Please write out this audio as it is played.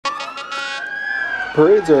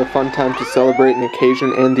Parades are a fun time to celebrate an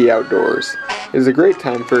occasion and the outdoors. It is a great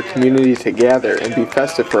time for a community to gather and be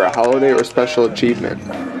festive for a holiday or special achievement.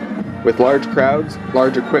 With large crowds,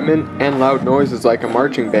 large equipment, and loud noises like a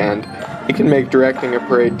marching band, it can make directing a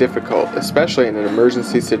parade difficult, especially in an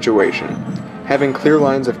emergency situation. Having clear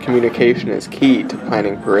lines of communication is key to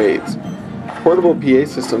planning parades. Portable PA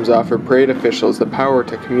systems offer parade officials the power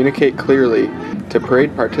to communicate clearly to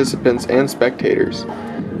parade participants and spectators.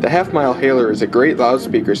 The half-mile hailer is a great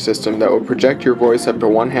loudspeaker system that will project your voice up to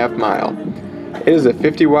 1/2 mile. It is a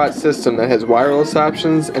 50-watt system that has wireless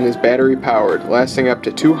options and is battery-powered, lasting up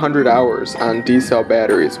to 200 hours on D-cell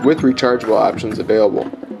batteries with rechargeable options available.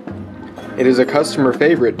 It is a customer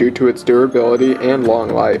favorite due to its durability and long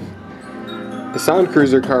life. The Sound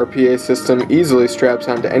Cruiser car PA system easily straps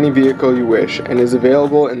onto any vehicle you wish and is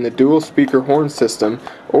available in the dual speaker horn system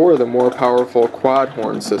or the more powerful quad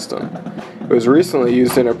horn system. It was recently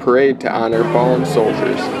used in a parade to honor fallen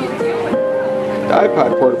soldiers. The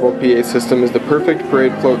iPod portable PA system is the perfect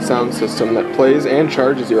parade float sound system that plays and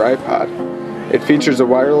charges your iPod. It features a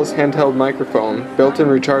wireless handheld microphone, built-in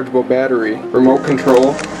rechargeable battery, remote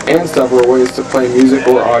control, and several ways to play music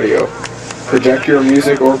or audio. Project your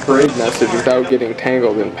music or parade message without getting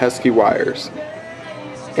tangled in pesky wires.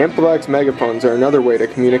 AmpliVox megaphones are another way to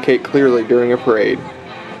communicate clearly during a parade.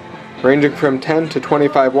 Ranging from 10 to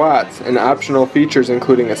 25 watts, and optional features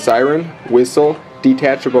including a siren, whistle,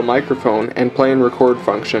 detachable microphone, and play and record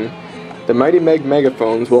function, the Mighty Meg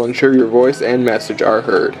megaphones will ensure your voice and message are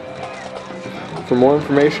heard. For more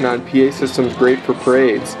information on PA systems great for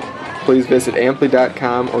parades, please visit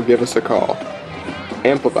ampli.com or give us a call.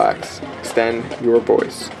 AmpliVox. Extend your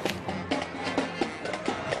voice.